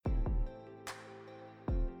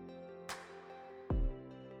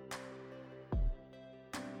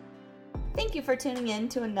Thank you for tuning in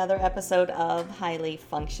to another episode of Highly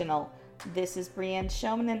Functional. This is Brianne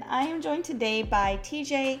Showman, and I am joined today by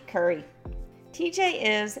TJ Curry. TJ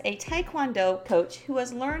is a Taekwondo coach who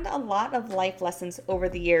has learned a lot of life lessons over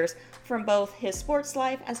the years from both his sports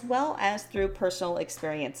life as well as through personal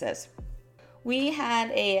experiences. We had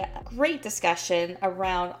a great discussion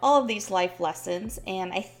around all of these life lessons,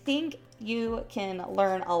 and I think you can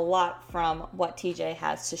learn a lot from what TJ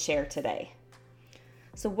has to share today.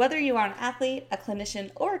 So whether you are an athlete, a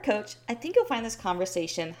clinician, or a coach, I think you'll find this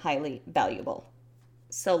conversation highly valuable.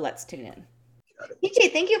 So let's tune in.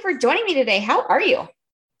 TJ, thank you for joining me today. How are you?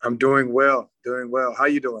 I'm doing well. How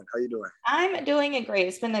you doing? I'm doing great.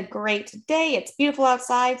 It's been a great day. It's beautiful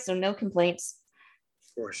outside, so no complaints.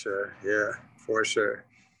 For sure. Yeah, for sure.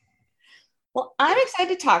 Well, I'm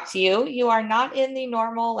excited to talk to you. You are not in the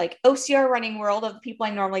normal OCR running world of the people I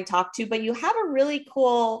normally talk to, but you have a really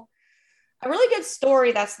good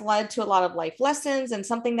story that's led to a lot of life lessons and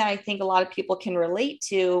something that I think a lot of people can relate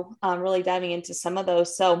to, really diving into some of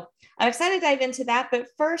those. So I'm excited to dive into that. But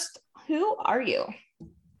first, who are you?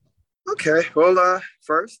 Okay. Well,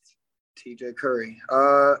 first, TJ Curry.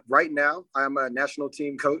 Right now, I'm a national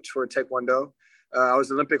team coach for Taekwondo. I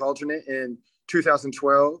was Olympic alternate in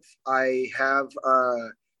 2012. I have a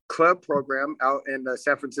club program out in the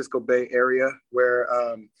San Francisco Bay Area where,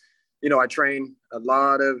 I train a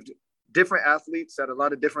lot of different athletes at a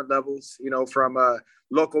lot of different levels, from a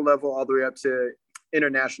local level all the way up to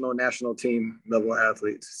international, national team level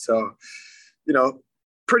athletes. So,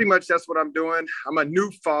 pretty much that's what I'm doing. I'm a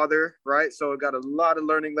new father, right? So I got a lot of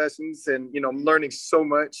learning lessons and, I'm learning so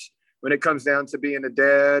much when it comes down to being a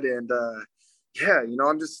dad. And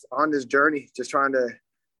I'm just on this journey, just trying to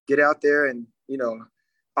get out there and,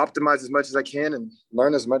 optimize as much as I can and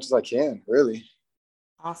learn as much as I can, really.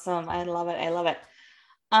 Awesome. I love it.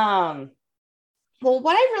 Well,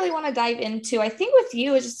 what I really want to dive into, I think with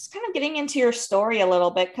you is just kind of getting into your story a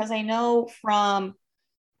little bit, because I know from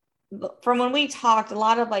when we talked, a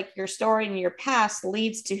lot of your story and your past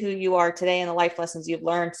leads to who you are today and the life lessons you've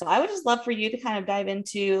learned. So I would just love for you to kind of dive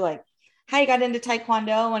into how you got into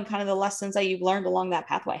Taekwondo and kind of the lessons that you've learned along that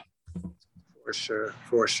pathway. For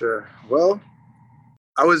sure. Well,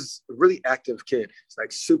 I was a really active kid.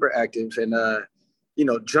 It's super active and,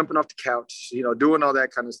 jumping off the couch, doing all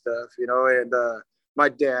that kind of stuff, and my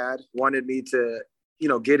dad wanted me to,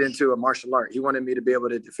 get into a martial art. He wanted me to be able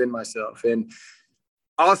to defend myself, and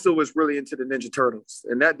also was really into the Ninja Turtles,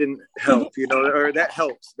 and that didn't help, or that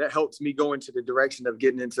helps me go into the direction of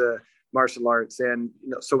getting into martial arts. And,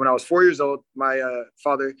 so when I was 4 years old, my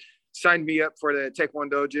father signed me up for the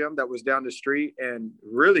Taekwondo gym that was down the street. And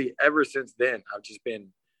really ever since then, I've just been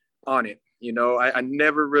on it. I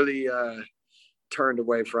never really, turned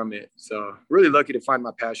away from it. So really lucky to find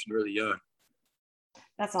my passion really young.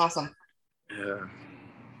 That's awesome. Yeah.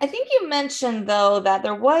 I think you mentioned though that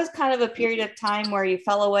there was kind of a period of time where you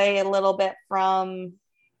fell away a little bit from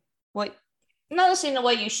not necessarily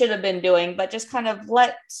what you should have been doing, but just kind of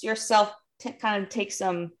let yourself kind of take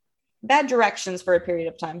some bad directions for a period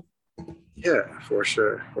of time. Yeah, for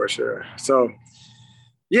sure. So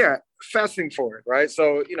yeah, fasting forward, right?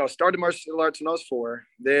 So, started martial arts when I was 4.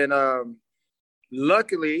 Then,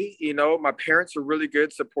 luckily, my parents were really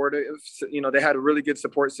good, supportive. They had a really good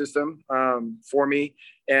support system for me.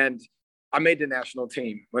 And I made the national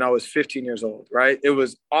team when I was 15 years old, right? It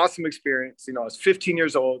was awesome experience. I was 15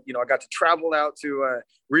 years old. I got to travel out to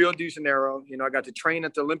Rio de Janeiro. I got to train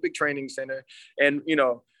at the Olympic Training Center. And,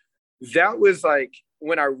 that was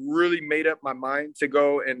when I really made up my mind to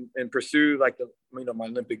go and pursue my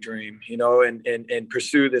Olympic dream, and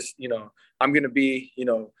pursue this, I'm going to be,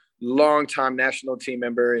 long-time national team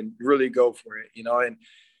member and really go for it, and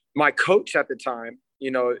my coach at the time,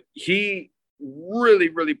 he really,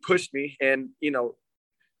 really pushed me and,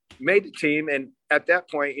 made the team. And at that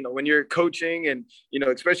point, when you're coaching and,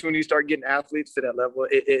 especially when you start getting athletes to that level,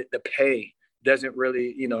 the pay doesn't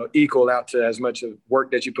really, equal out to as much of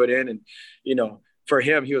work that you put in. And, for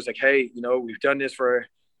him, he was like, hey, we've done this for,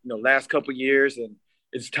 last couple of years and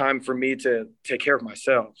it's time for me to take care of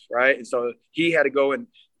myself. Right. And so he had to go and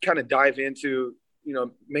kind of dive into,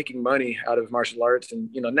 making money out of martial arts and,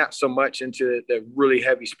 not so much into the really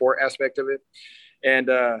heavy sport aspect of it. And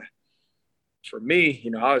for me,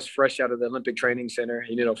 I was fresh out of the Olympic Training Center.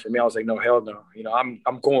 For me, I was like, no, hell no.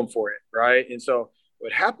 I'm going for it. Right. And so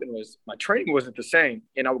what happened was my training wasn't the same.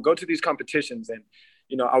 And I would go to these competitions and,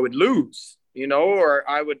 I would lose, or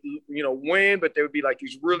I would, win, but there would be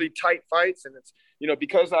these really tight fights. And it's,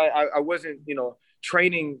 because I wasn't,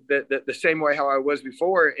 training the same way how I was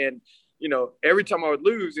before. And, every time I would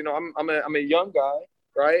lose, I'm a young guy.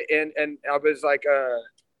 Right. And I was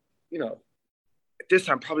this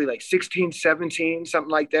time, probably like 16, 17, something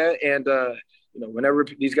like that. And, whenever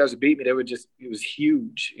these guys would beat me, it was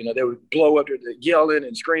huge. They would blow up, yelling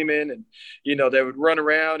and screaming, and, they would run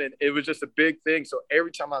around, and it was just a big thing. So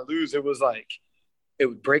every time I lose, it was like, it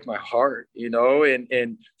would break my heart,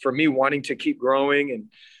 and for me wanting to keep growing and,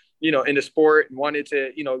 in the sport and wanted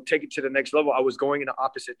to, take it to the next level, I was going in the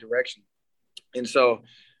opposite direction. And so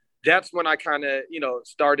that's when I kind of,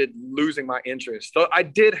 started losing my interest. So I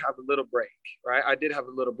did have a little break, right? I did have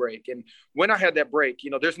a little break. And when I had that break,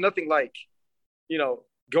 there's nothing like,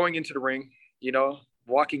 going into the ring,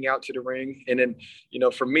 walking out to the ring. And then,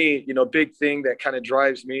 for me, big thing that kind of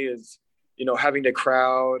drives me is, having the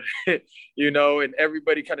crowd, and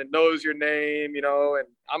everybody kind of knows your name, and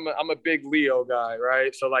I'm a big Leo guy,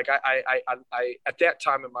 right? So like I at that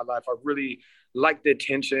time in my life, I really liked the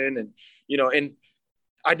attention, and, and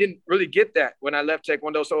I didn't really get that when I left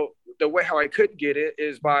Taekwondo. So the way how I could get it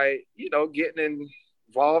is by, getting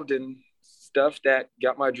involved in stuff that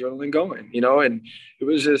got my adrenaline going, and it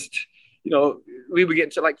was just, we would get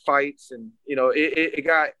into like fights, and, it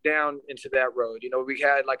got down into that road. We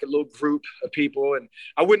had like a little group of people, and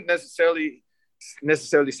I wouldn't necessarily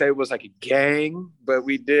say it was like a gang, but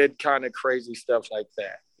we did kind of crazy stuff like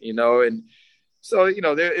that, and so,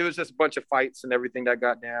 it was just a bunch of fights and everything that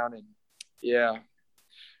got down. And yeah,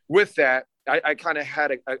 with that, I kind of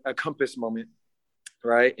had a compass moment,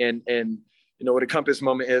 right? And what a compass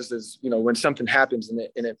moment is, when something happens and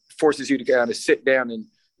it forces you to kind of sit down and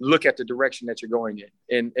look at the direction that you're going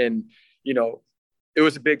in. And it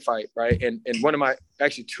was a big fight, right? And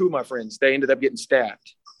two of my friends, they ended up getting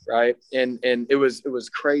stabbed, right? And it was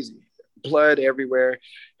crazy, blood everywhere.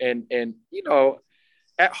 And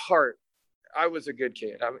at heart, I was a good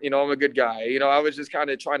kid. I'm a good guy. I was just kind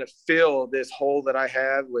of trying to fill this hole that I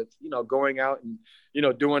had with, going out and,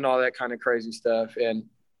 doing all that kind of crazy stuff. And,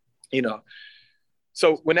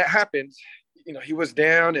 so when that happened, he was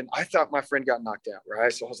down, and I thought my friend got knocked out,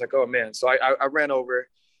 right? So I was like, oh man. So I ran over,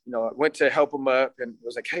 I went to help him up, and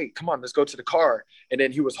was like, hey, come on, let's go to the car. And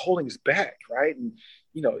then he was holding his back, right? And,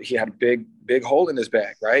 he had a big hole in his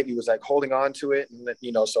back, right? He was like holding on to it.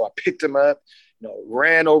 And, so I picked him up,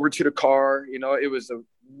 ran over to the car. It was a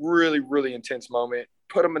really, really intense moment,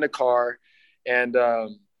 put him in the car. And,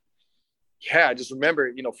 I just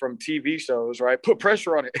remember, from TV shows, right? Put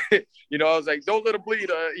pressure on it. I was like, don't let it bleed.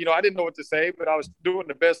 I didn't know what to say, but I was doing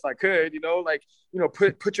the best I could,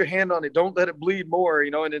 put your hand on it. Don't let it bleed more,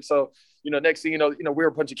 and then so, next thing, we were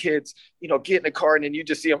a bunch of kids, get in the car, and then you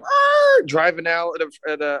just see them driving out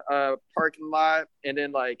at a parking lot. And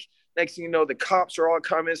then like, next thing you know, the cops are all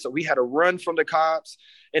coming. So we had to run from the cops,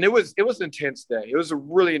 and it was an intense day. It was a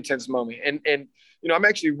really intense moment. And, I'm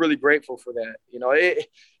actually really grateful for that. It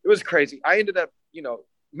was crazy. I ended up,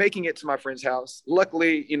 making it to my friend's house.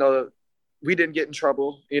 Luckily, we didn't get in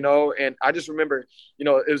trouble, and I just remember,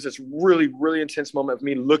 it was this really, really intense moment of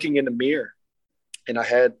me looking in the mirror, and I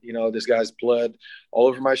had, this guy's blood all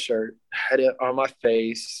over my shirt, had it on my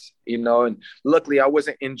face, and luckily I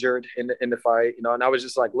wasn't injured in the fight, and I was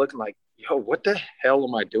just like looking like, yo, what the hell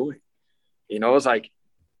am I doing? I was like,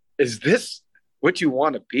 is this what you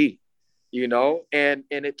want to be? And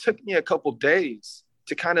it took me a couple days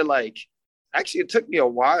to kind of like, actually it took me a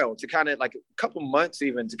while to kind of like a couple months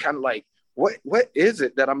even to kind of like, what is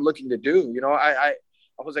it that I'm looking to do? I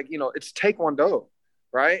was like, it's Taekwondo,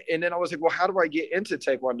 right? And then I was like, well, how do I get into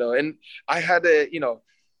Taekwondo? And I had to,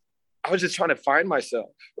 I was just trying to find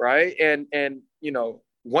myself, right? And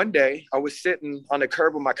one day I was sitting on the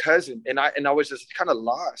curb with my cousin, and I was just kind of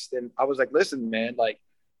lost. And I was like, listen, man, like,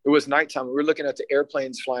 it was nighttime. We were looking at the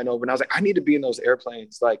airplanes flying over, and I was like, I need to be in those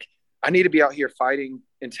airplanes. Like, I need to be out here fighting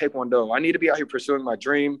in Taekwondo. I need to be out here pursuing my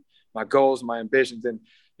dream, my goals, my ambitions. And,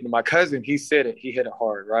 my cousin, he said it, he hit it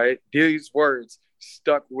hard, right? These words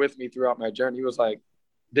stuck with me throughout my journey. He was like,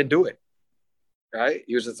 then do it, right?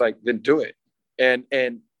 He was just like, then do it. And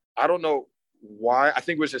I don't know why. I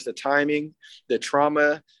think it was just the timing, the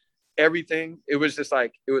trauma, everything. It was just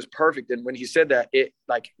like, it was perfect. And when he said that, it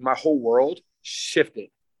like my whole world shifted.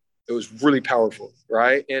 It was really powerful,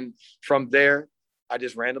 right? And from there, I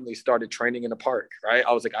just randomly started training in the park, right?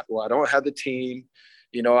 I was like, well, I don't have the team,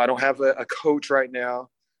 I don't have a coach right now,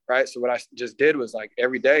 right? So what I just did was like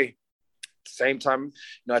every day, same time,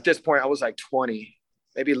 at this point I was like 20,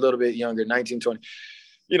 maybe a little bit younger, 19, 20.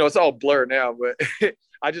 It's all blurred now, but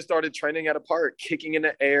I just started training at a park, kicking in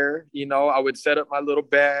the air. I would set up my little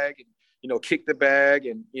bag and, kick the bag.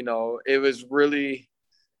 And, it was really,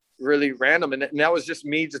 really random. And that was just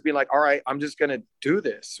me just being like, all right, I'm just going to do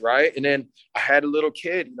this. Right. And then I had a little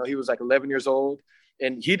kid, he was like 11 years old,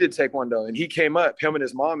 and he did Taekwondo, and he came up, him and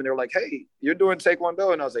his mom, and they were like, hey, you're doing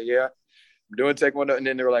Taekwondo? And I was like, yeah. I'm doing Taekwondo. And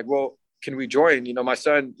then they were like, well, can we join? You know, my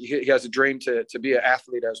son, he has a dream to be an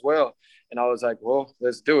athlete as well. And I was like, well,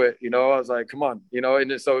 let's do it. You know, I was like, come on, you know,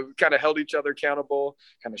 and then, so we kind of held each other accountable,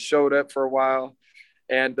 kind of showed up for a while.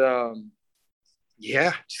 And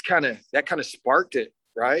yeah, just that kind of sparked it.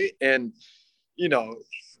 Right. And, you know,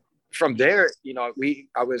 from there, you know,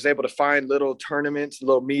 I was able to find little tournaments,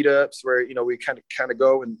 little meetups where, you know, we kind of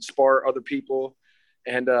go and spar other people.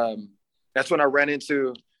 And that's when I ran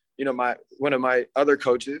into, you know, one of my other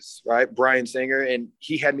coaches, right, Brian Singer, and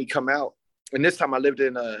he had me come out. And this time I lived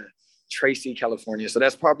in Tracy, California. So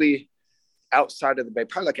that's probably outside of the Bay,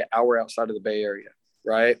 probably like an hour outside of the Bay Area,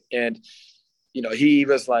 right? And, you know, he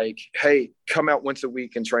was like, hey, come out once a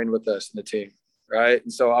week and train with us in the team, right?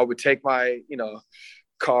 And so I would take my, you know,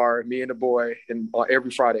 car, me and the boy, and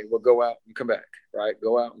every Friday we'll go out and come back, right?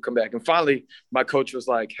 Go out and come back. And finally, my coach was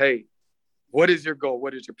like, hey, what is your goal?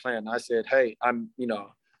 What is your plan? And I said, hey, I'm, you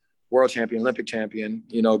know, world champion, Olympic champion,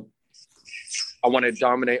 you know, I want to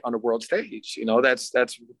dominate on the world stage. You know, that's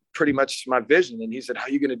pretty much my vision. And he said, how are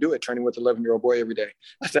you going to do it? Training with an 11-year-old boy every day.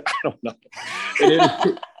 I said, I don't know. And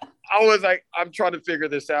then I was like, I'm trying to figure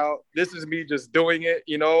this out. This is me just doing it.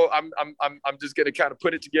 You know, I'm just going to kind of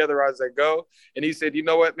put it together as I go. And he said, you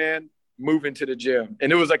know what, man, move into the gym.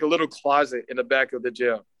 And it was like a little closet in the back of the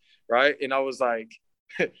gym. Right. And I was like,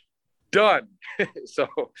 done. So,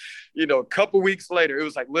 you know, a couple weeks later, it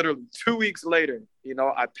was like literally 2 weeks later, you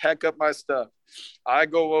know, I pack up my stuff. I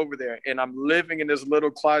go over there and I'm living in this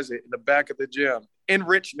little closet in the back of the gym in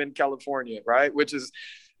Richmond, California. Right. Which is,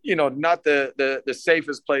 you know, not the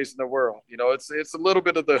safest place in the world. You know, it's a little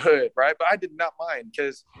bit of the hood, right? But I did not mind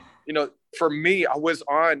because, you know, for me, I was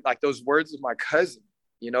on like those words of my cousin,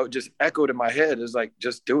 you know, just echoed in my head. It's like,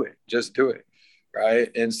 just do it.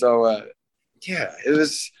 Right. And so, yeah, it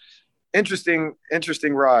was interesting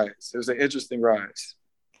rise. It was an interesting rise.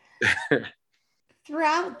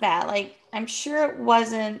 Throughout that, like, I'm sure it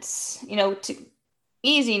wasn't, you know,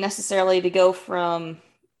 easy necessarily to go from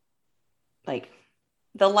like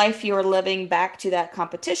the life you were living back to that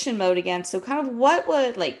competition mode again. So kind of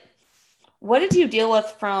what did you deal with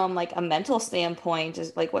from like a mental standpoint?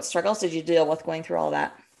 Is like, what struggles did you deal with going through all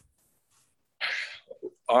that?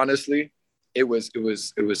 Honestly, it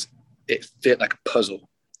fit like a puzzle.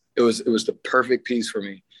 It was the perfect piece for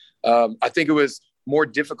me. I think it was more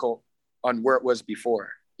difficult on where it was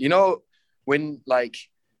before. You know, when like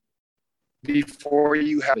before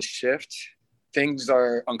you have a shift, things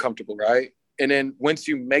are uncomfortable, right? And then once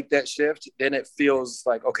you make that shift, then it feels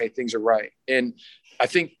like, okay, things are right. And I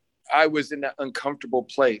think I was in that uncomfortable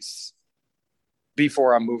place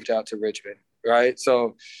before I moved out to Richmond, right?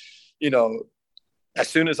 So, you know, as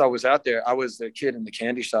soon as I was out there, I was the kid in the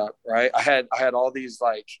candy shop, right? I had all these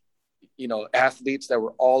like, you know, athletes that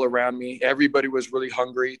were all around me. Everybody was really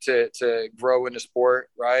hungry to grow in the sport,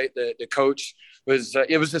 right? The coach was,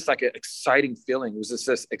 it was just like an exciting feeling. It was just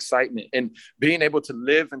this excitement. And being able to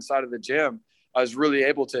live inside of the gym, I was really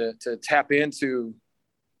able to tap into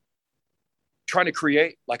trying to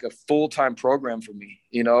create like a full-time program for me.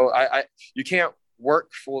 You know, you can't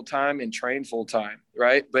work full-time and train full-time,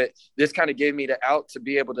 right? But this kind of gave me the out to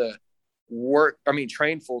be able to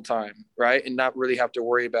train full-time, right? And not really have to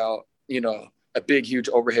worry about, you know, a big, huge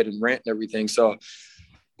overhead and rent and everything. So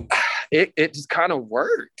it just kind of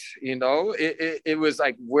worked, you know, it was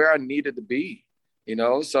like where I needed to be, you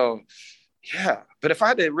know? So yeah, but if I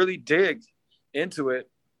had to really dig into it,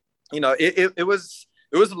 you know, it was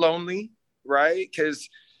lonely, right? Because,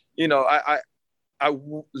 you know, I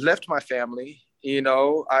left my family, you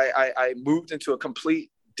know, I moved into a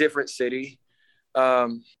complete different city.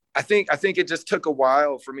 I think it just took a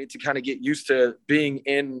while for me to kind of get used to being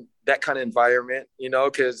in that kind of environment, you know,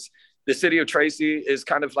 because the city of Tracy is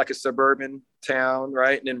kind of like a suburban town,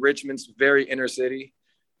 right? And then Richmond's very inner city,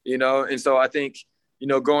 you know? And so I think, you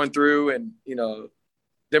know, going through and, you know,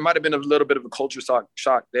 there might've been a little bit of a culture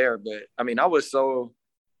shock there, but I mean, I was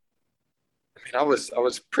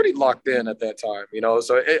pretty locked in at that time, you know,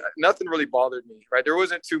 so nothing really bothered me, right? There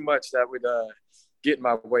wasn't too much that would get in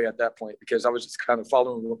my way at that point because I was just kind of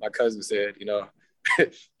following what my cousin said, you know,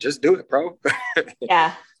 just do it, bro.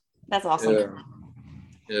 Yeah, that's awesome.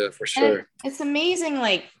 Yeah, for sure. And it's amazing.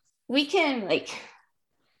 Like we can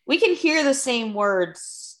hear the same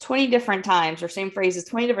words 20 different times or same phrases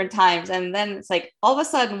 20 different times. And then it's like all of a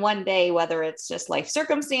sudden one day, whether it's just life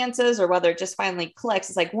circumstances or whether it just finally clicks,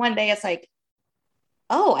 it's like one day it's like,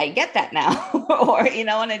 oh, I get that now. Or, you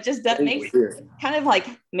know, and it just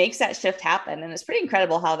makes that shift happen. And it's pretty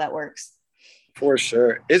incredible how that works. For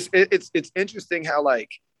sure. It's interesting how like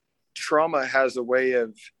trauma has a way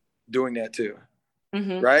of doing that too.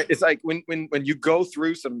 Mm-hmm. right? It's like when you go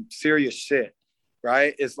through some serious shit,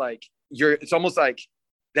 right? It's like it's almost like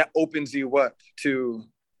that opens you up to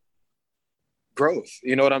growth,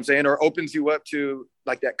 you know what I'm saying? Or opens you up to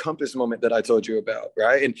like that compass moment that I told you about,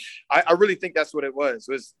 right? And I really think that's what it was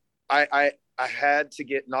I had to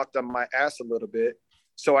get knocked on my ass a little bit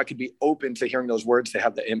so I could be open to hearing those words to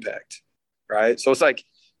have the impact, right? So it's like,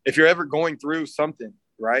 if you're ever going through something,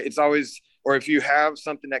 right, it's always, or if you have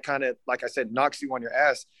something that kind of, like I said, knocks you on your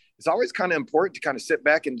ass, it's always kind of important to kind of sit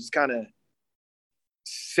back and just kind of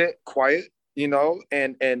sit quiet, you know,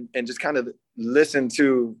 and just kind of listen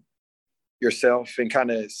to yourself and kind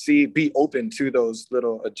of be open to those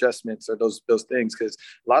little adjustments or those things, because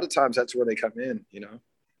a lot of times that's where they come in, you know.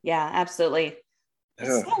 Yeah, absolutely.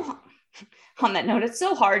 Yeah. So, on that note, it's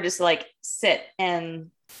so hard just to like sit and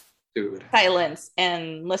silence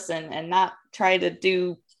and listen and not try to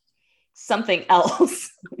do something else.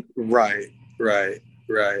 Right.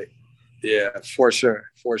 Yeah, for sure.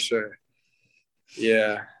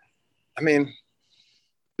 Yeah, I mean,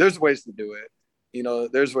 there's ways to do it, you know.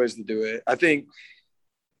 There's ways to do it. I think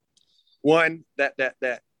one that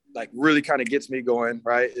like really kind of gets me going,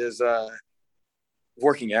 right, is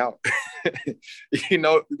working out. You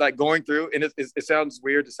know, like going through, and it sounds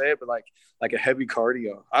weird to say it, but like a heavy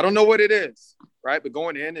cardio. I don't know what it is, right? But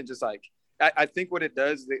going in and just like, I think what it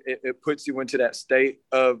does, it puts you into that state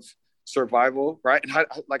of survival, right? And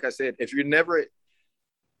like I said, if you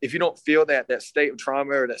don't feel that state of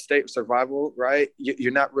trauma or that state of survival, right,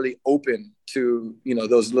 you're not really open to, you know,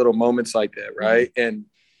 those little moments like that, right? Mm-hmm. And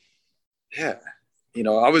yeah, you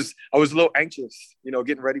know, I was a little anxious, you know,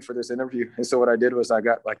 getting ready for this interview. And so what I did was I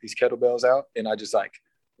got like these kettlebells out and I just like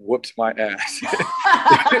whooped my ass.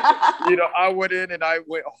 You know, I went in and I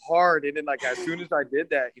went hard. And then like, as soon as I did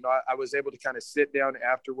that, you know, I was able to kind of sit down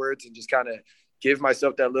afterwards and just kind of give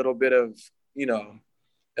myself that little bit of, you know,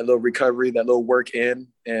 that little recovery, that little work in.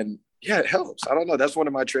 And yeah, it helps. I don't know. That's one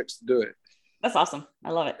of my tricks to do it. That's awesome.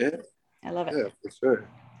 I love it. Yeah. I love it. Yeah, for sure.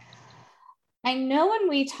 I know when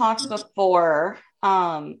we talked before,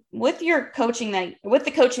 with the coaching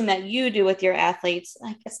that you do with your athletes,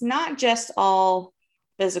 like it's not just all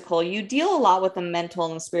physical. You deal a lot with the mental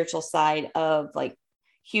and the spiritual side of like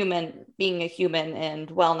being a human and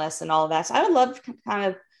wellness and all of that. So I would love kind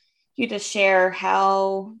of you to share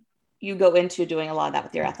how you go into doing a lot of that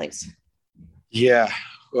with your athletes. Yeah,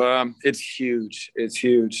 it's huge. It's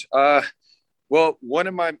huge. Well, one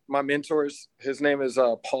of my mentors, his name is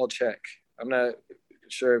Paul Chek. I'm not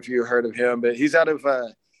sure if you heard of him, but he's out of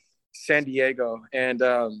San Diego, and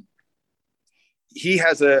he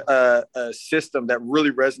has a system that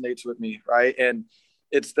really resonates with me, right? And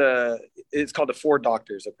it's called the 4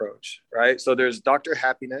 doctors approach, right? So there's Dr.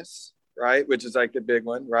 Happiness, right, which is like the big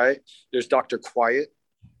one, right? There's Dr. Quiet,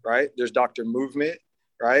 right? There's Dr. Movement,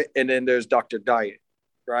 right? And then there's Dr. Diet,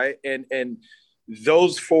 right? And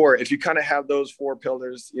those 4, if you kind of have those 4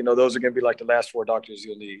 pillars, you know, those are going to be like the last 4 doctors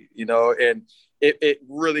you'll need, you know, and it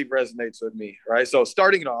really resonates with me, right? So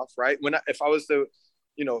starting it off, right, if I was to,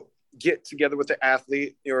 you know, get together with the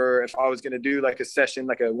athlete, or if I was going to do like a session,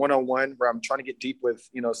 like a one-on-one where I'm trying to get deep with,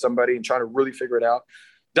 you know, somebody and trying to really figure it out,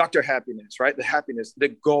 Dr. Happiness, right? The happiness, the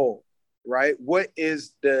goal, right? What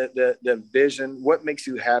is the vision? What makes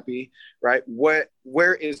you happy, right?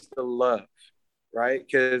 Where is the love, right?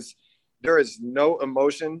 Because there is no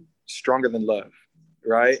emotion stronger than love,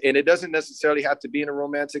 right? And it doesn't necessarily have to be in a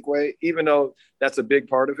romantic way, even though that's a big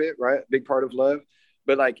part of it, right? Big part of love.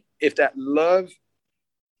 But like, if that love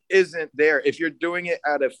isn't there, if you're doing it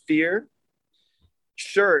out of fear,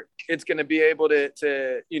 sure, it's going to be able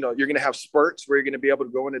to, you know, you're going to have spurts where you're going to be able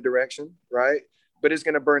to go in a direction, right? But it's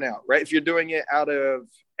going to burn out, right? If you're doing it out of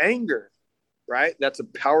anger, right? That's a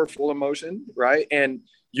powerful emotion, right? And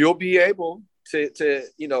you'll be able to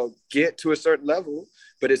you know, get to a certain level,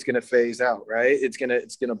 but it's going to phase out, right? It's going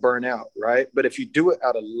to burn out, right? But if you do it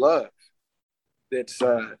out of love, it's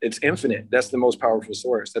infinite. That's the most powerful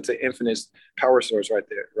source. That's an infinite power source right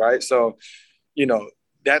there, right? So, you know,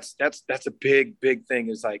 that's a big thing,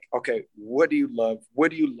 is like, okay, what do you love?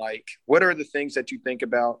 What do you like? What are the things that you think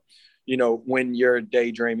about, you know, when you're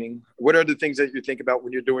daydreaming? What are the things that you think about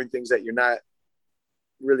when you're doing things that you're not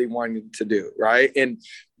really wanting to do, right? And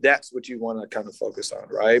that's what you want to kind of focus on,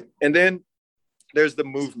 right? And then there's the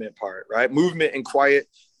movement part, right? Movement and quiet,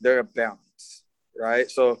 they're a balance,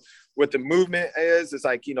 right? So what the movement is, it's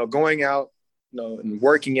like, you know, going out, you know, and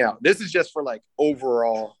working out. This is just for like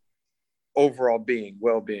overall well-being,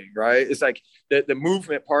 right? It's like the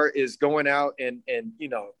movement part is going out and you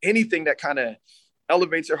know, anything that kind of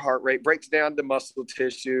elevates your heart rate, breaks down the muscle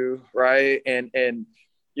tissue, right? And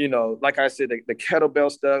like I said, the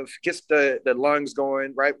kettlebell stuff gets the lungs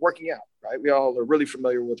going, right? Working out, right? We all are really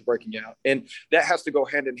familiar with working out. And that has to go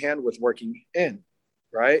hand in hand with working in,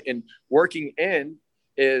 right? And working in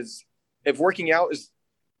is, if working out is,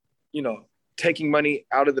 taking money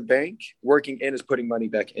out of the bank, working in is putting money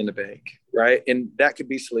back in the bank, right? And that could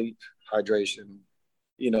be sleep, hydration.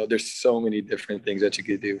 There's so many different things that you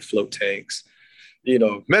could do, float tanks,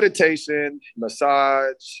 meditation,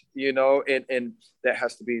 massage, and that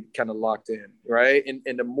has to be kind of locked in, right?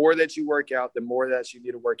 And the more that you work out, the more that you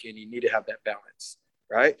need to work in, you need to have that balance,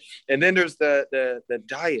 right? And then there's the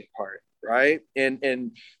diet part, right?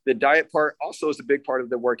 And the diet part also is a big part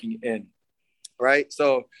of the working in, right?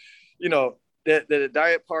 So, the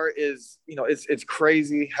diet part is, it's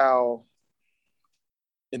crazy how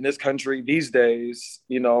in this country these days,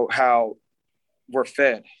 how we're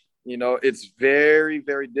fed. It's very,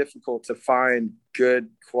 very difficult to find good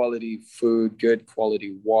quality food, good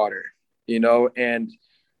quality water, and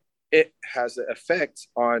it has an effect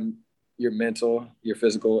on your mental, your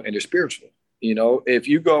physical, and your spiritual. If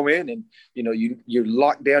you go in and, you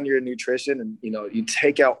lock down your nutrition and, you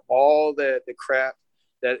take out all the crap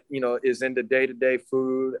that, is in the day-to-day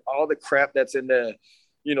food, all the crap that's in the,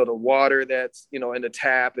 the water that's, in the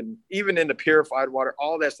tap and even in the purified water,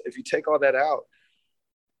 all that, if you take all that out,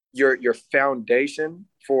 your foundation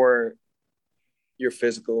for your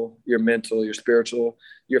physical, your mental, your spiritual,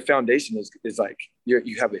 your foundation is like,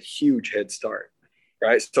 you have a huge head start,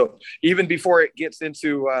 right? So even before it gets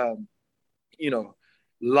into,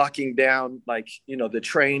 locking down, like, the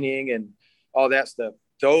training and all that stuff,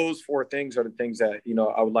 those 4 things are the things that,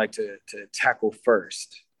 I would like to tackle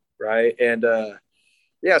first. Right. And, so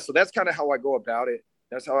that's kind of how I go about it.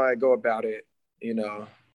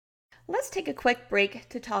 Let's take a quick break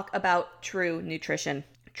to talk about True Nutrition.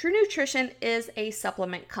 True Nutrition is a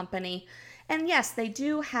supplement company. And yes, they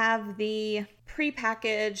do have the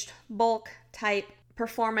prepackaged bulk type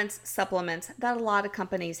performance supplements that a lot of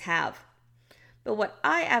companies have. But what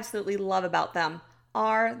I absolutely love about them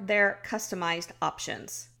are their customized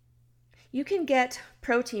options. You can get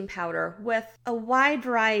protein powder with a wide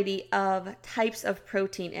variety of types of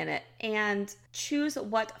protein in it and choose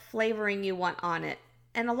what flavoring you want on it.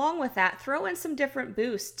 And along with that, throw in some different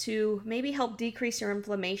boosts to maybe help decrease your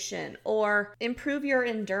inflammation or improve your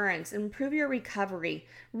endurance, improve your recovery.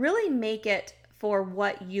 Really make it for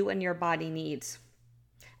what you and your body needs.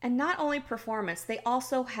 And not only performance, they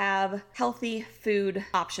also have healthy food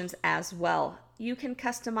options as well. You can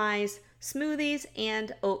customize smoothies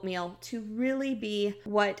and oatmeal to really be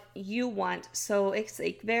what you want. So it's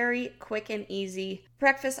a very quick and easy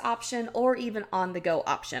breakfast option or even on the go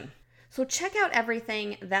option. So check out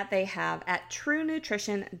everything that they have at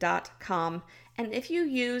truenutrition.com. And if you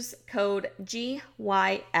use code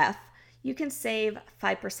GYF, you can save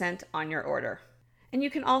 5% on your order. And you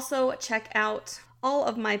can also check out all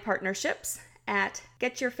of my partnerships at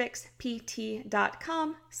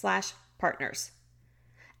getyourfixpt.com/partners.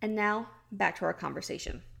 And now back to our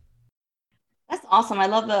conversation. That's awesome. I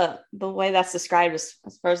love the way that's described as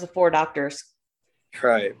far as the 4 doctors.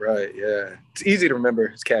 Right. Yeah. It's easy to remember.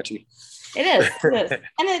 It's catchy. It is.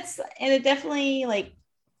 And it definitely, like,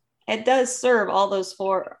 it does serve all those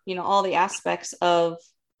 4, all the aspects of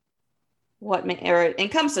or it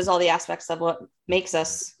encompasses all the aspects of what makes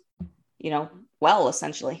us, well,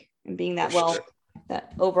 essentially, and being that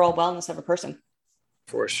that overall wellness of a person.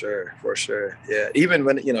 For sure. Yeah. Even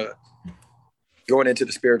when, going into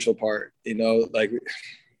the spiritual part, like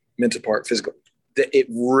mental part, physical, it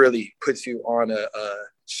really puts you on a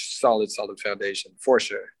solid foundation. For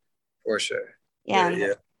sure.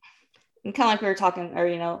 Yeah. And kind of like we were talking,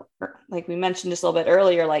 or, like we mentioned just a little bit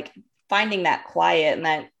earlier, like finding that quiet, and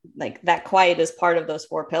that quiet is part of those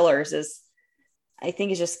 4 pillars I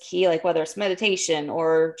think is just key, like whether it's meditation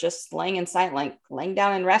or just laying in silence, like laying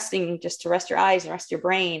down and resting just to rest your eyes and rest your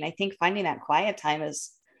brain. I think finding that quiet time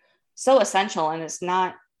is so essential, and it's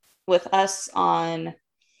not with us on,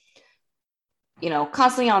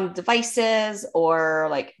 constantly on devices or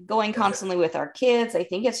like going constantly with our kids. I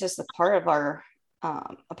think it's just a part of our,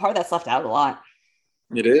 a part that's left out a lot.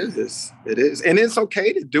 It is. And it's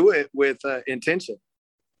okay to do it with intention.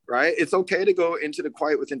 Right? It's okay to go into the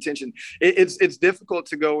quiet with intention. It's difficult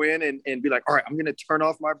to go in and be like, all right, I'm going to turn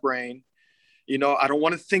off my brain. I don't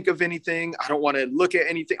want to think of anything. I don't want to look at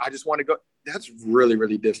anything. I just want to go. That's really,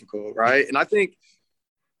 really difficult. Right. And I think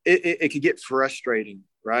it could get frustrating.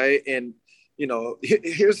 Right. And,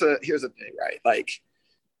 here's the thing, right? Like,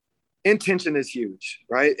 intention is huge,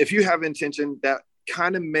 right? If you have intention, that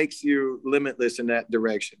kind of makes you limitless in that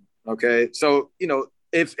direction. Okay. So,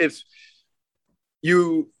 if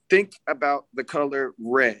you think about the color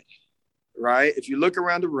red, right? If you look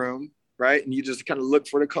around the room, right, and you just kind of look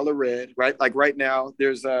for the color red, right? Like right now,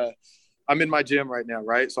 I'm in my gym right now,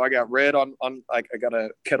 right? So I got red on like I got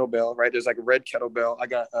a kettlebell, right? There's like a red kettlebell. I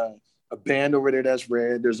got a band over there that's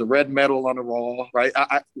red. There's a red medal on the wall, right?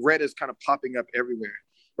 Red is kind of popping up everywhere,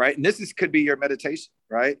 right? And could be your meditation,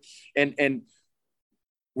 right? And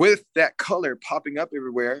with that color popping up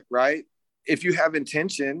everywhere, right? If you have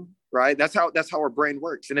intention, right? That's how our brain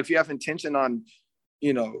works. And if you have intention on,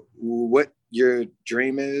 what your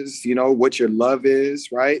dream is, what your love is,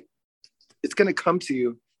 right? It's going to come to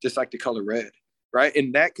you just like the color red, right?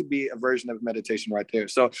 And that could be a version of meditation right there.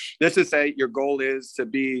 So let's just say your goal is to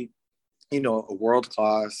be, a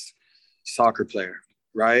world-class soccer player,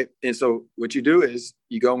 right? And so what you do is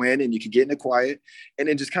you go in and you can get into quiet and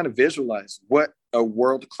then just kind of visualize what a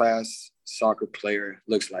world-class soccer player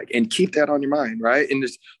looks like and keep that on your mind, right? And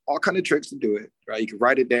there's all kind of tricks to do it, right? You could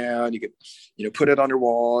write it down, you could, put it on your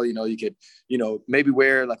wall, you could, maybe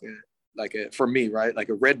wear like a for me, right? Like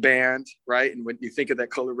a red band, right? And when you think of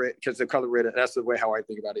that color red, because the color red, that's the way how I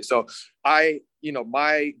think about it. So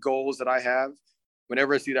my goals that I have,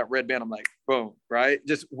 whenever I see that red band, I'm like, boom, right?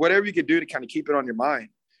 Just whatever you could do to kind of keep it on your mind,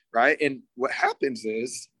 right? And what happens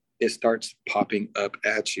is it starts popping up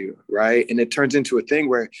at you, right? And it turns into a thing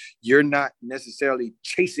where you're not necessarily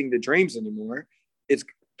chasing the dreams anymore. It's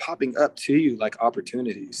popping up to you like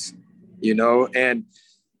opportunities, and,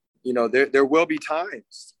 there will be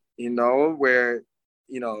times, where,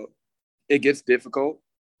 it gets difficult,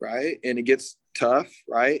 right? And it gets tough,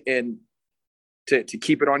 right? And to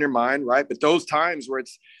keep it on your mind, right? But those times where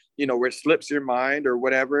it's, where it slips your mind or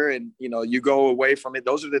whatever, and, you go away from it,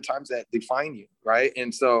 those are the times that define you, right?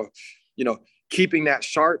 And so, keeping that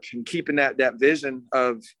sharp and keeping that vision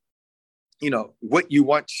of, what you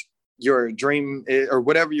want your dream is, or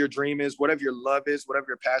whatever your dream is, whatever your love is, whatever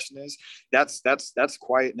your passion is, that's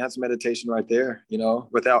quiet, and that's meditation right there,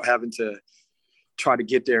 without having to try to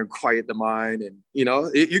get there and quiet the mind. And,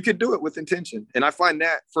 you could do it with intention. And I find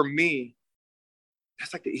that for me,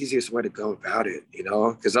 that's like the easiest way to go about it,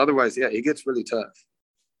 because otherwise, yeah, it gets really tough.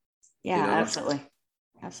 Yeah, absolutely.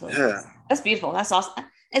 Yeah. That's beautiful. That's awesome.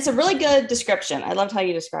 It's a really good description. I loved how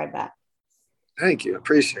you described that. Thank you.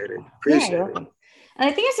 Appreciate it. And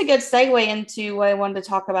I think it's a good segue into what I wanted to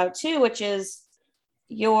talk about too, which is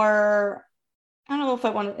I don't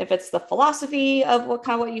know if it's the philosophy of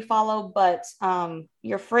what you follow, but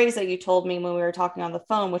your phrase that you told me when we were talking on the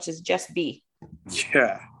phone, which is just be.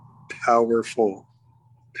 Yeah. Powerful.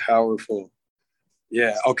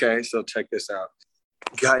 Yeah. Okay. So check this out.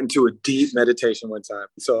 Got into a deep meditation one time.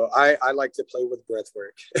 So I like to play with breath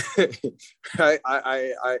work.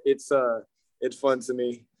 It's fun to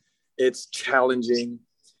me. It's challenging.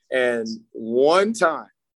 And one time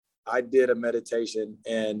I did a meditation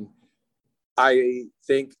and I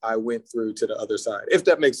think I went through to the other side, if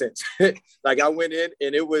that makes sense. Like I went in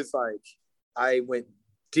and it was like, I went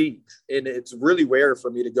deep, and it's really rare for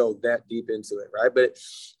me to go that deep into it. Right. But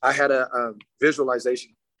I had a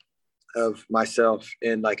visualization of myself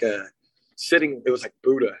in like a sitting, it was like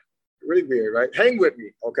Buddha, really weird, right? Hang with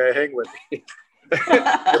me. Okay. Hang with me.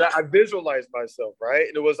 But I visualized myself, right?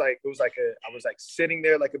 And I was like sitting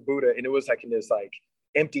there like a Buddha, and it was like in this like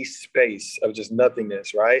empty space of just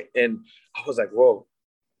nothingness, right? And I was like, whoa,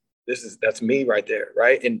 that's me right there,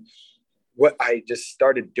 right? And what I just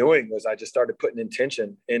started doing was I just started putting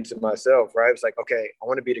intention into myself, right? It was like, okay, I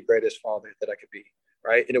want to be the greatest father that I could be,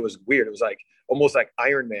 right? And it was weird. It was like almost like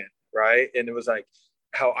Iron Man, right? And it was like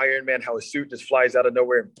how Iron Man, how his suit just flies out of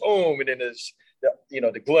nowhere and boom, and then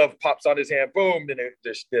the glove pops on his hand, boom, then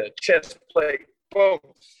the chest plate, boom.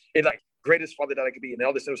 It's like greatest father that I could be. And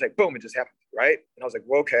all this, it was like, boom, it just happened, right? And I was like,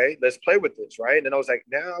 well, okay, let's play with this, right? And then I was like,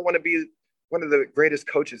 now I want to be one of the greatest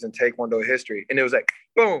coaches in Taekwondo history. And it was like,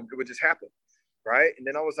 boom, it would just happen, right? And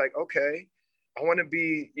then I was like, okay, I want to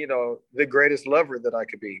be, the greatest lover that I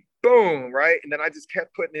could be, boom, right? And then I just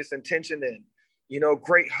kept putting this intention in,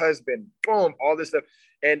 great husband, boom, all this stuff.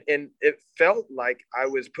 And it felt like I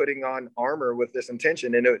was putting on armor with this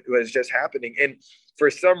intention, and it was just happening. And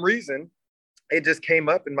for some reason, it just came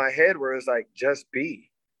up in my head where it was like, just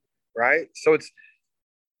be, right? So it's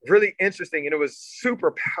really interesting, and it was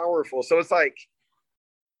super powerful. So it's like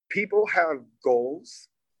people have goals,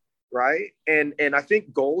 right? And I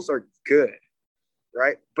think goals are good,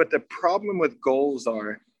 right? But the problem with goals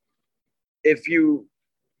are, if you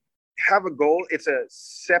have a goal, it's a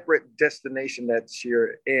separate destination that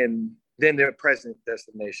you're in than the present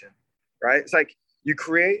destination, right? It's like you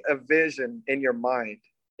create a vision in your mind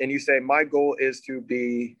and you say, my goal is to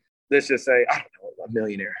be, let's just say, I don't know, a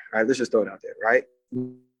millionaire, right? Let's just throw it out there, right?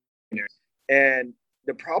 And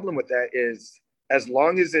the problem with that is, as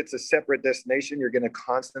long as it's a separate destination, you're going to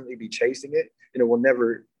constantly be chasing it, and it will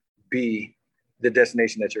never be the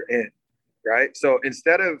destination that you're in, right? So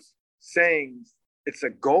instead of saying it's a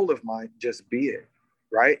goal of mine, just be it,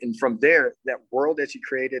 right? And from there, that world that you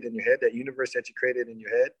created in your head, that universe that you created in your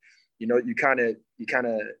head, you kind of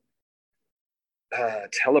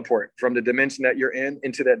teleport from the dimension that you're in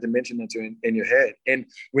into that dimension that's in your head. And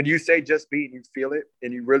when you say just be, and you feel it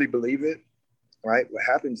and you really believe it, right? What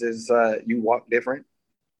happens is you walk different,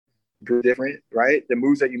 right? The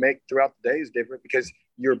moves that you make throughout the day is different because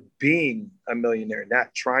you're being a millionaire,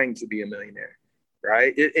 not trying to be a millionaire,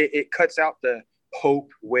 right? It cuts out the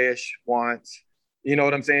hope, wish, wants, you know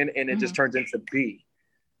what I'm saying? And it just turns into be,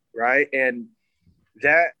 right? And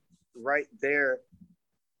that right there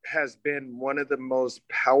has been one of the most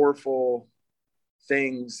powerful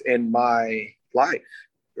things in my life,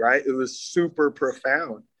 right? It was super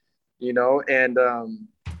profound, and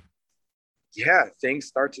things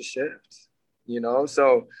start to shift,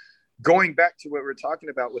 So going back to what we're talking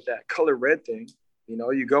about with that color red thing,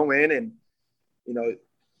 you go in and,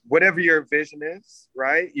 whatever your vision is,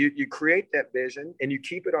 right? You create that vision and you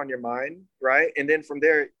keep it on your mind, right? And then from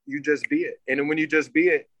there, you just be it. And then when you just be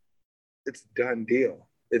it, it's done deal.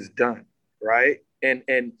 It's done, right?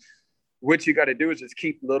 And what you got to do is just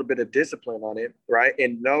keep a little bit of discipline on it, right?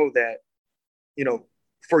 And know that,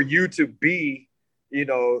 for you to be,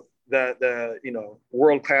 the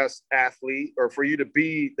world-class athlete, or for you to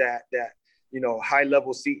be that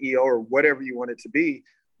high-level CEO or whatever you want it to be,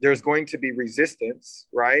 there's going to be resistance,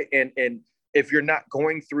 right? And if you're not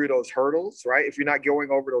going through those hurdles, right? If you're not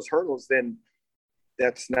going over those hurdles, then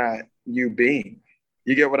that's not you being.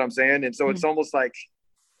 You get what I'm saying? And so it's almost like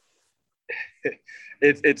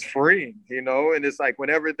it's freeing, and it's like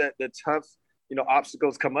whenever the tough,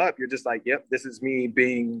 obstacles come up, you're just like, yep, this is me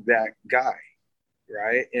being that guy,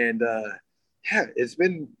 right? And it's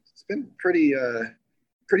been pretty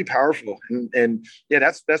powerful, and yeah,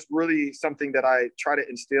 that's really something that I try to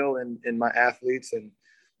instill in my athletes, and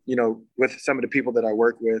with some of the people that I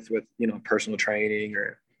work with personal training,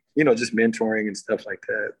 or just mentoring and stuff like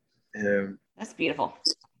that. That's beautiful.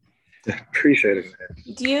 Appreciate it,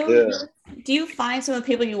 man. Do you find some of the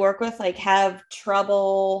people you work with like have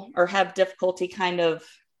trouble or have difficulty kind of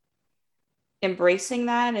embracing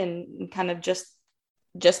that and kind of just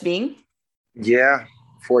being? Yeah,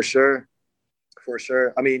 for sure.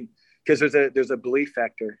 I mean, because there's a belief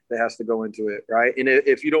factor that has to go into it, right? And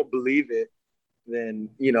if you don't believe it, then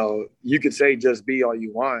you could say just be all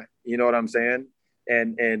you want. You know what I'm saying?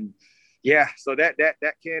 And yeah, so that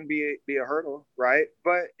can be a hurdle, right?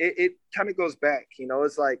 But it kind of goes back,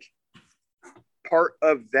 it's like part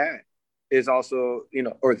of that is also,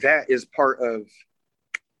 or that is part of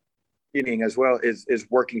eating as well, is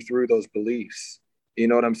working through those beliefs. You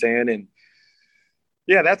know what I'm saying? And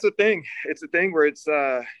yeah, that's a thing. It's a thing where it's,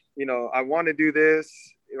 I want to do this,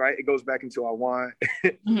 right? It goes back into I want,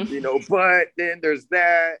 but then there's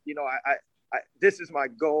that, I this is my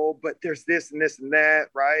goal, but there's this and this and that,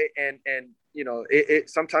 right? And it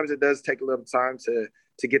sometimes it does take a little time to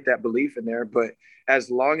get that belief in there, but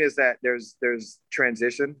as long as that there's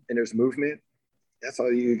transition and there's movement, that's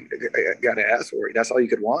all you got to ask for. That's all you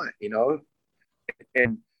could want,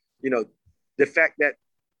 and the fact that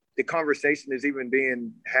the conversation is even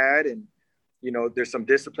being had, and there's some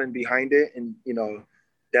discipline behind it, and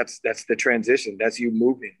that's the transition. That's you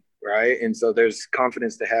moving, right? And so there's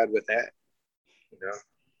confidence to have with that.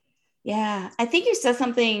 Yeah, I think you said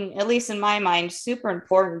something, at least in my mind, super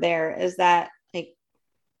important there, is that like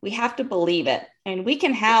we have to believe it. And we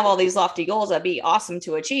can have all these lofty goals that'd be awesome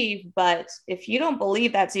to achieve, but if you don't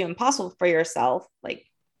believe that's even possible for yourself, like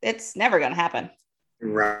it's never going to happen.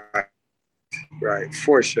 Right.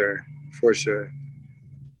 For sure.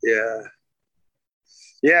 Yeah.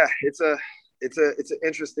 It's an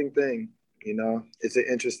interesting thing, it's an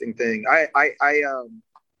interesting thing.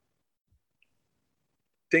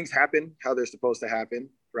 Things happen how they're supposed to happen,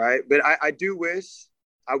 right? But I do wish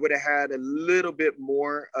I would have had a little bit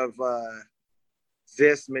more of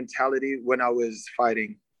this mentality when I was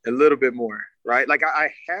fighting, a little bit more, right? Like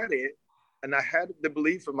I had it, and I had the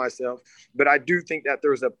belief in myself, but I do think that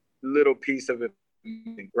there was a little piece of it,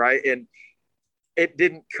 right? And it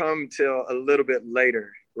didn't come till a little bit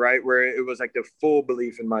later, right? Where it was like the full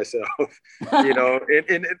belief in myself, and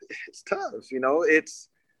it's tough,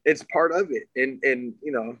 it's part of it. And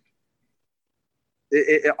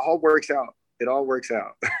it all works out. It all works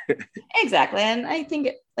out. Exactly. And I think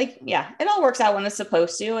it all works out when it's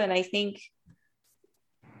supposed to. And I think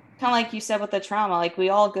kind of like you said with the trauma, like we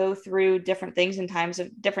all go through different things in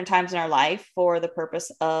different times in our life for the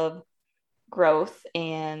purpose of growth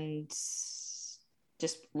and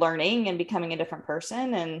just learning and becoming a different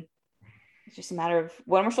person. And it's just a matter of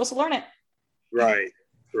when we're supposed to learn it. Right.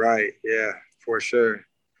 Right. Yeah, for sure.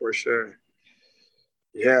 For sure.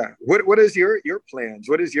 Yeah. What is your plans?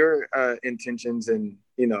 What is your intentions? And,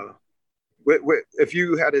 you know, what if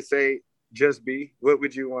you had to say just be, what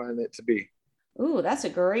would you want it to be? Ooh, that's a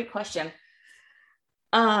great question.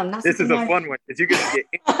 Not This is a fun one because you get to get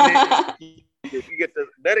infinite. You get to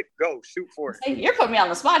let it go, shoot for it. You're putting me on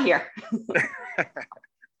the spot here.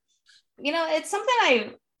 You know, it's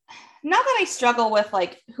something not that I struggle with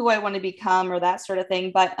like who I want to become or that sort of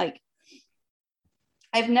thing, but like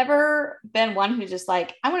I've never been one who just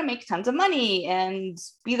like, I want to make tons of money and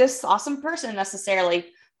be this awesome person necessarily.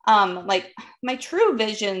 Like my true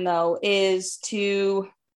vision though is to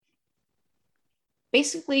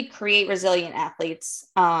basically create resilient athletes,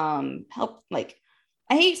 help, like,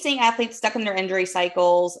 I hate seeing athletes stuck in their injury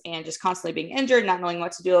cycles and just constantly being injured, not knowing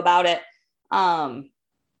what to do about it.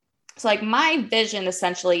 So like my vision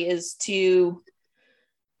essentially is to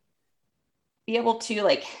be able to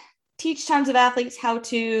like teach tons of athletes how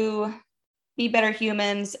to be better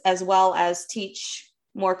humans, as well as teach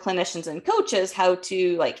more clinicians and coaches how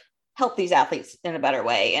to like help these athletes in a better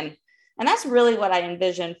way. And that's really what I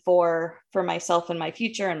envision for myself and my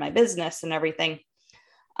future and my business and everything.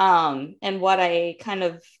 And what I kind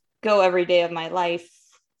of go every day of my life,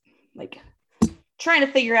 like trying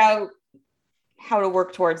to figure out how to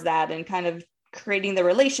work towards that and kind of creating the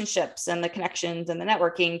relationships and the connections and the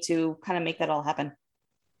networking to kind of make that all happen.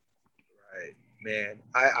 Right, man.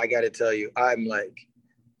 I got to tell you, I'm like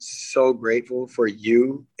so grateful for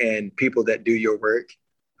you and people that do your work.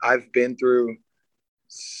 I've been through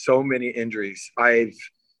so many injuries. I've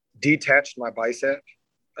detached my bicep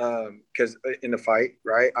because in a fight,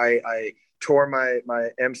 right? I tore my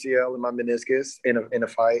MCL and my meniscus in a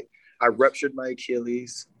fight. I ruptured my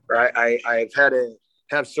Achilles, right? I've had to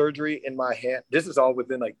have surgery in my hand. This is all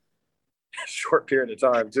within like a short period of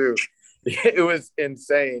time too. It was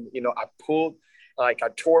insane. You know, I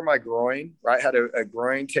tore my groin, right? Had a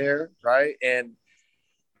groin tear, right? And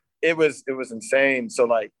it was insane. So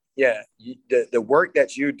like, yeah, the work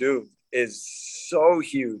that you do is so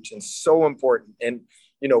huge and so important. And,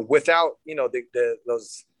 you know, without, you know,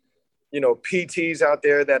 those, you know, PTs out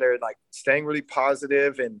there that are like staying really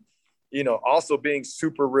positive and, you know, also being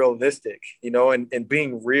super realistic, you know, and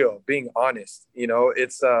being real, being honest, you know,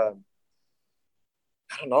 it's, I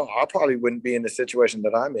don't know, I probably wouldn't be in the situation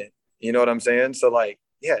that I'm in, you know what I'm saying? So like,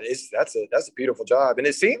 yeah, that's a beautiful job. And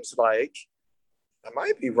it seems like, I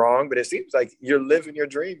might be wrong, but it seems like you're living your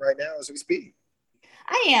dream right now as we speak.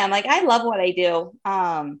 I am, like, I love what I do.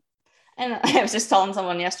 And I was just telling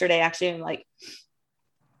someone yesterday, actually, like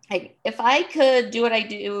if I could do what I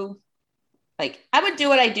do, like I would do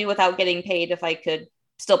what I do without getting paid if I could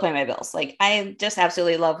still pay my bills. Like I just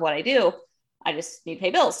absolutely love what I do. I just need to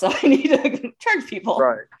pay bills. So I need to charge people.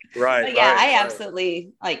 Right. But yeah, right, I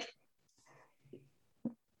absolutely like,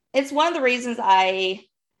 it's one of the reasons I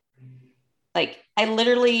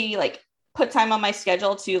literally like put time on my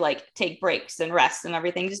schedule to like take breaks and rest and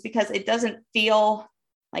everything, just because it doesn't feel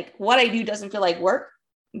like what I do doesn't feel like work,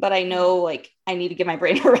 but I know like I need to give my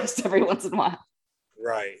brain a rest every once in a while.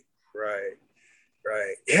 Right.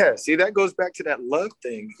 Yeah. See, that goes back to that love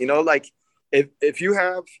thing, you know, like if you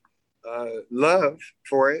have love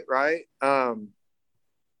for it, right?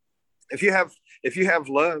 If you have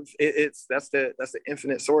love, that's the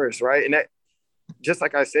infinite source, right? And that, just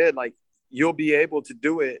like I said, like you'll be able to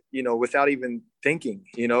do it, you know, without even thinking,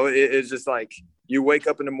 you know, it's just like you wake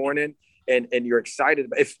up in the morning and you're excited.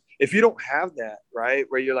 If you don't have that, right,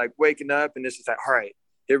 where you're like waking up and it's just like, all right,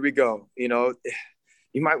 here we go, you know,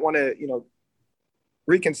 you might want to, you know,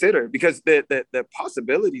 reconsider, because the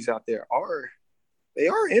possibilities out there are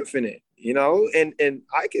infinite, you know, and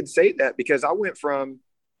I could say that because I went from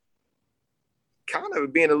kind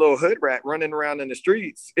of being a little hood rat running around in the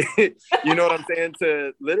streets, you know what I'm saying,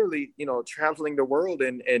 to literally, you know, traveling the world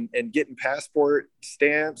and getting passport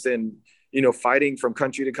stamps and, you know, fighting from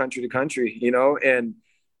country to country to country, you know, and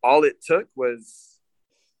all it took was,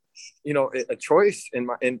 you know, a choice in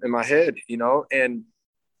my head, you know, and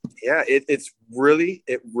yeah, it really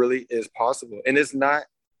is possible. And it's not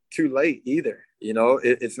too late either, you know,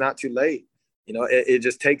 it's not too late, you know, it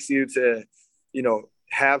just takes you to, you know,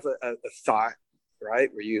 have a thought, right,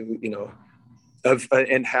 where you know,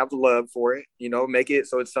 and have love for it, you know, make it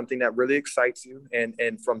so it's something that really excites you,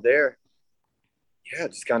 and from there, yeah,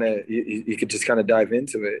 just kind of you could just kind of dive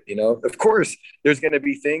into it, you know. Of course there's going to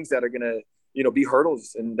be things that are going to, you know, be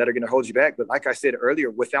hurdles and that are going to hold you back, but like I said earlier,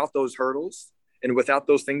 without those hurdles and without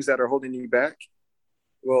those things that are holding you back,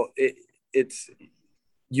 well, it's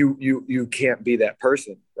you can't be that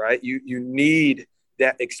person, right? You need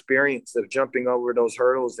that experience of jumping over those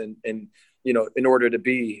hurdles and in order to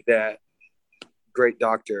be that great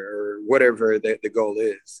doctor or whatever the goal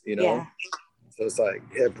is, Yeah. So it's like,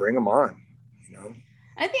 yeah, bring them on,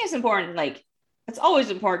 I think it's important. Like, it's always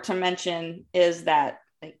important to mention is that,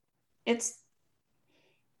 like, it's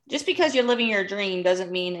just because you're living your dream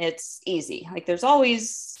doesn't mean it's easy. Like, there's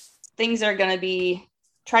always things that are going to be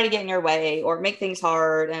try to get in your way or make things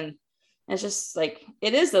hard. And it's just like,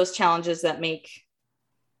 it is those challenges that make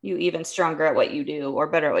you even stronger at what you do or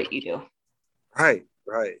better at what you do. Right.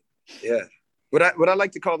 Yeah. What I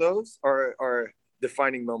like to call those are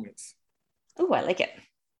defining moments. Oh, I like it.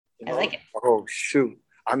 I like it. Oh, shoot.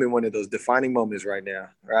 I'm in one of those defining moments right now,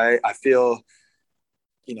 right? I feel,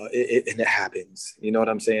 and it happens, you know what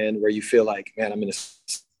I'm saying? Where you feel like, man, I'm in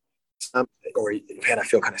or man, I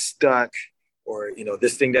feel kind of stuck, or,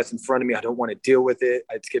 this thing that's in front of me, I don't want to deal with it.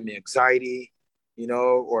 It's giving me anxiety,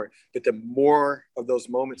 but the more of those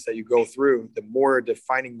moments that you go through, the more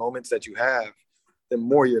defining moments that you have, the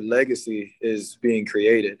more your legacy is being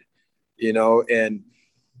created, and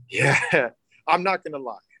yeah, I'm not going to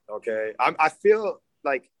lie. Okay. I feel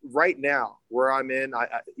like right now where I'm in, a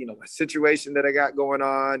situation that I got going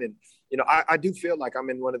on, and, I do feel like I'm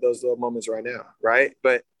in one of those little moments right now. Right.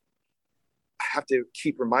 But I have to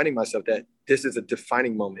keep reminding myself that this is a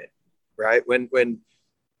defining moment, right? When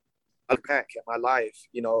I look back at my life,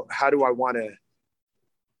 how do I want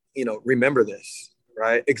to, remember this,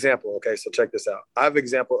 right? Example. Okay. So check this out. I have an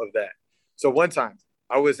example of that. So one time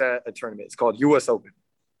I was at a tournament, it's called US Open,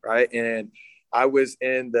 right? And I was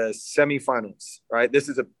in the semifinals, right? This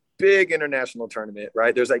is a big international tournament,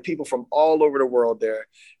 right? There's like people from all over the world there.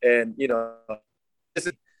 And, this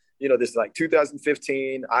is like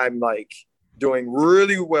 2015. I'm like doing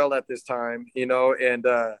really well at this time, and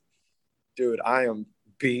dude, I am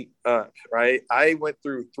beat up, right? I went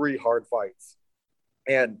through 3 hard fights,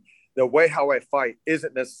 and the way how I fight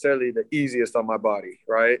isn't necessarily the easiest on my body,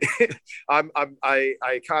 right?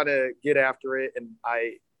 I kind of get after it, and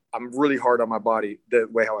I'm really hard on my body the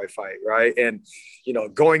way how I fight, right? And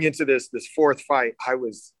going into this 4th fight, I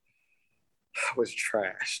was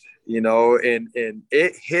trashed, and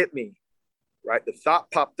it hit me, right? The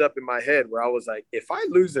thought popped up in my head where I was like, if I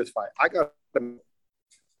lose this fight,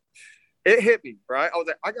 it hit me, right? I was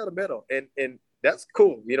like, I got a medal, and that's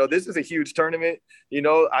cool. This is a huge tournament.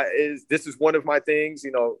 This is one of my things,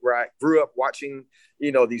 where I grew up watching,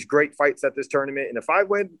 these great fights at this tournament. And if I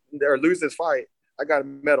win or lose this fight, I got a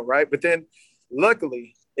medal, right? But then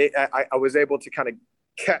luckily I was able to kind of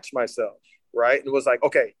catch myself, right? And it was like,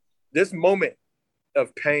 okay, this moment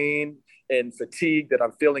of pain and fatigue that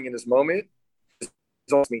I'm feeling in this moment is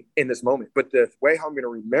me in this moment. But the way how I'm going to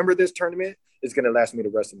remember this tournament is going to last me the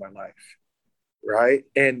rest of my life, right?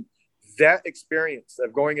 And that experience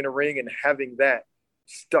of going in a ring and having that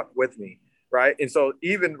stuck with me, right? And so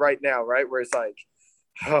even right now, right, where it's like,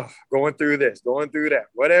 going through this, going through that,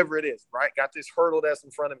 whatever it is, right? Got this hurdle that's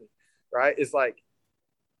in front of me, right? It's like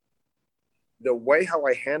the way how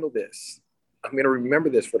I handle this, I'm going to remember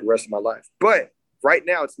this for the rest of my life. But right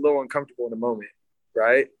now it's a little uncomfortable in the moment,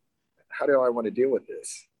 right? How do I want to deal with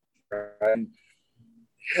this? Right? And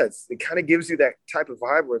yeah, it kind of gives you that type of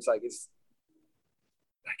vibe where it's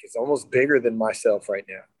almost bigger than myself right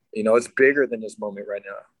now. It's bigger than this moment right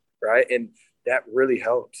now, right? And that really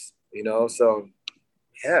helps, so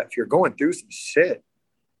yeah, if you're going through some shit,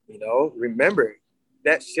 remember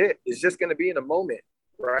that shit is just going to be in a moment,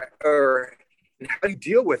 right? Or how you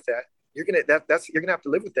deal with that, you're going to have to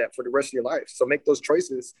live with that for the rest of your life. So make those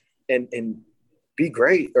choices and be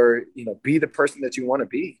great, or, be the person that you want to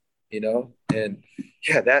be, and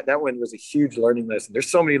yeah, that one was a huge learning lesson.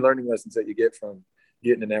 There's so many learning lessons that you get from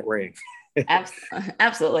getting in that ring.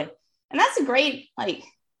 Absolutely. And that's a great, like,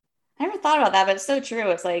 I never thought about that, but it's so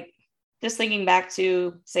true. It's like, just thinking back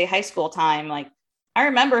to, say, high school time, like, I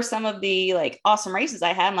remember some of the like awesome races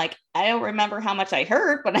I had. I'm like, I don't remember how much I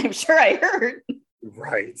hurt, but I'm sure I hurt.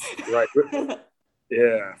 Right.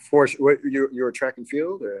 Yeah. For sure. What, you were track and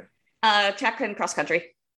field, or? Track and cross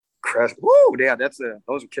country. Woo! Yeah, those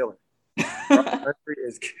are killer. Cross country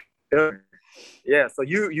is killer. Yeah. So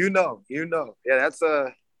yeah, that's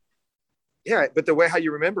yeah, but the way how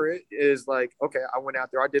you remember it is like, okay, I went out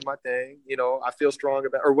there, I did my thing, I feel strong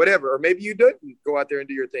about, or whatever, or maybe you didn't go out there and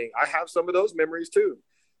do your thing. I have some of those memories too,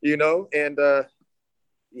 and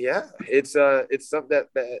yeah, it's something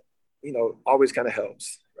that always kind of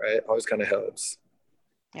helps, right? Always kind of helps.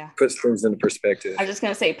 Yeah. Puts things into perspective. I was just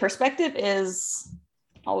going to say, perspective is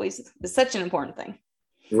such an important thing.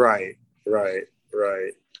 Right.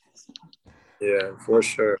 Yeah, for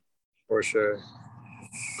sure. For sure.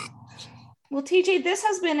 Well, TJ, this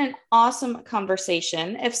has been an awesome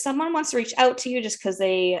conversation. If someone wants to reach out to you just because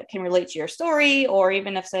they can relate to your story, or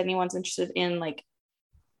even if anyone's interested in like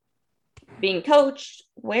being coached,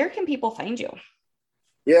 where can people find you?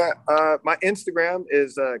 Yeah, my Instagram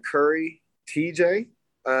is Curry TJ.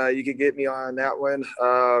 You can get me on that one.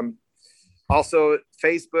 Also,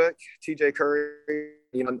 Facebook, TJ Curry.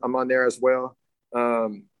 I'm on there as well.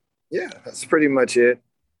 Yeah, that's pretty much it.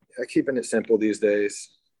 Keeping it simple these days.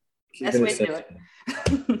 That's the way to do it.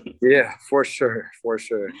 Yeah, for sure.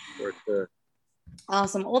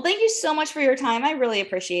 Awesome. Well, thank you so much for your time. I really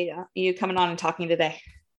appreciate you coming on and talking today.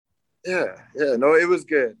 Yeah. No, it was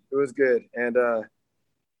good. And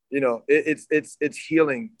it's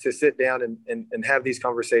healing to sit down and have these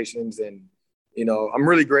conversations. And I'm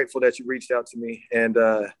really grateful that you reached out to me. And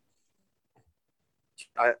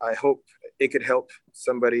I hope it could help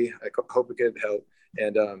somebody. I hope it could help.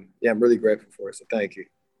 And I'm really grateful for it. So thank you.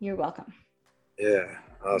 You're welcome. Yeah.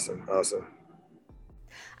 Awesome.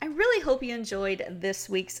 I really hope you enjoyed this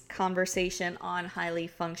week's conversation on Highly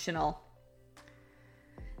Functional.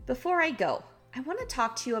 Before I go, I want to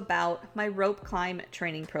talk to you about my rope climb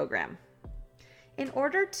training program. In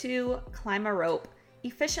order to climb a rope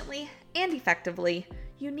efficiently and effectively,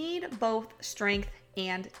 you need both strength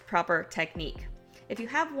and proper technique. If you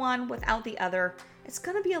have one without the other, it's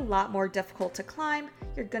going to be a lot more difficult to climb,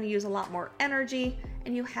 you're going to use a lot more energy,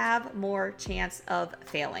 and you have more chance of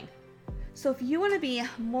failing. So if you want to be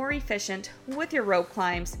more efficient with your rope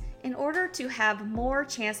climbs in order to have more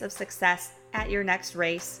chance of success at your next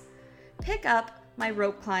race, pick up my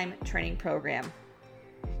rope climb training program.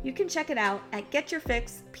 You can check it out at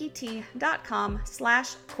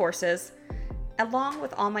getyourfixpt.com/courses, along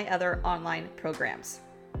with all my other online programs.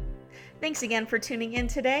 Thanks again for tuning in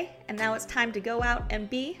today, and now it's time to go out and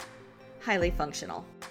be highly functional.